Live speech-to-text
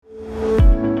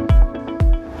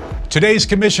Today's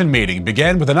commission meeting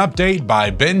began with an update by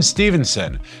Ben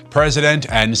Stevenson, President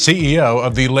and CEO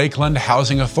of the Lakeland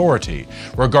Housing Authority,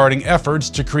 regarding efforts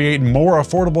to create more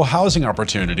affordable housing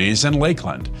opportunities in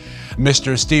Lakeland.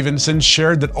 Mr. Stevenson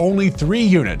shared that only 3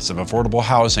 units of affordable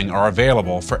housing are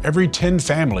available for every 10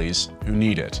 families who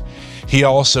need it. He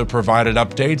also provided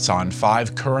updates on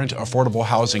 5 current affordable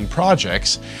housing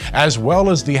projects, as well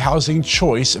as the Housing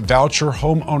Choice Voucher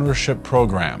Home Ownership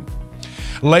Program.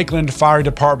 Lakeland Fire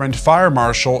Department Fire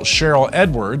Marshal Cheryl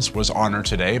Edwards was honored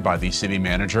today by the City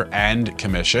Manager and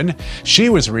Commission. She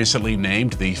was recently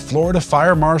named the Florida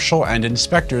Fire Marshal and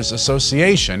Inspectors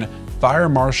Association Fire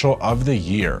Marshal of the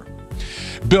Year.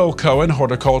 Bill Cohen,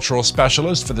 Horticultural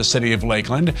Specialist for the City of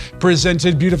Lakeland,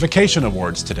 presented beautification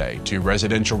awards today to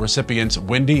residential recipients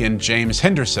Wendy and James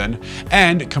Henderson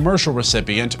and commercial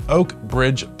recipient Oak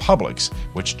Bridge Publix,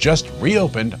 which just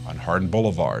reopened on Hardin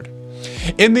Boulevard.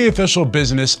 In the official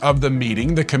business of the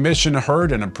meeting, the Commission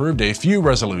heard and approved a few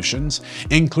resolutions,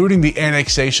 including the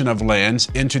annexation of lands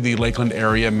into the Lakeland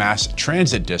Area Mass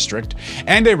Transit District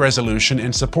and a resolution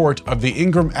in support of the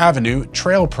Ingram Avenue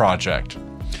Trail Project.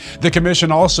 The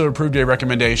Commission also approved a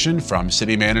recommendation from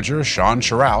City Manager Sean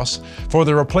Charaus for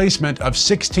the replacement of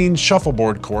 16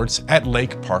 shuffleboard courts at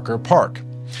Lake Parker Park.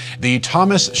 The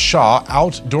Thomas Shaw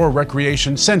Outdoor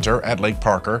Recreation Center at Lake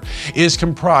Parker is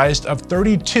comprised of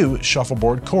 32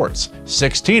 shuffleboard courts,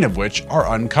 16 of which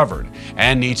are uncovered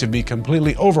and need to be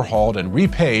completely overhauled and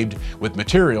repaved with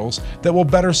materials that will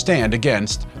better stand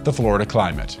against the Florida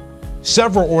climate.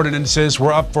 Several ordinances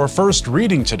were up for first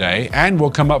reading today and will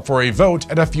come up for a vote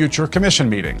at a future commission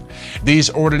meeting.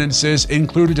 These ordinances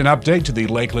included an update to the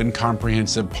Lakeland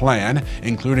Comprehensive Plan,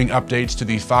 including updates to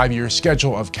the 5-year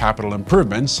schedule of capital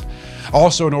improvements.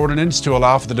 Also an ordinance to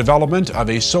allow for the development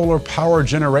of a solar power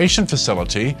generation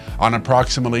facility on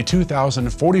approximately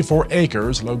 2,044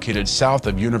 acres located south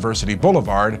of University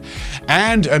Boulevard,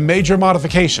 and a major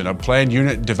modification of planned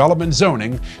unit development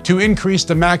zoning to increase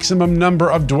the maximum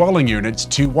number of dwelling units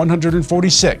to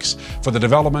 146 for the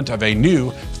development of a new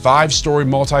 5-story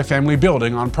multifamily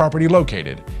building on property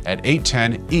located at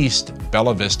 810 East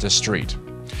Bella Vista Street.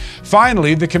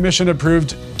 Finally, the Commission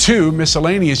approved 2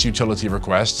 miscellaneous utility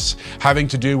requests having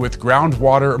to do with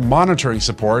groundwater monitoring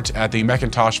support at the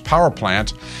McIntosh Power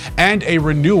Plant and a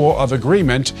renewal of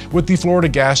agreement with the Florida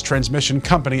Gas Transmission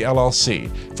Company, LLC,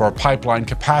 for pipeline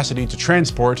capacity to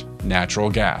transport natural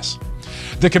gas.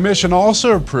 The Commission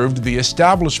also approved the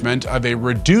establishment of a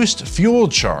reduced fuel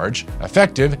charge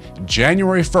effective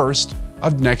January 1st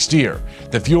of next year.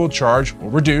 The fuel charge will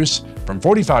reduce from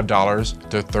 $45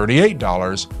 to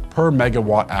 $38 per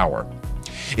megawatt hour.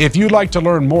 If you'd like to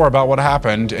learn more about what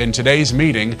happened in today's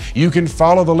meeting, you can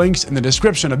follow the links in the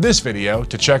description of this video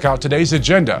to check out today's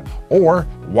agenda or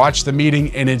watch the meeting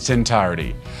in its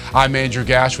entirety. I'm Andrew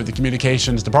Gash with the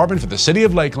Communications Department for the City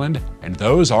of Lakeland, and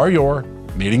those are your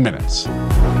meeting minutes.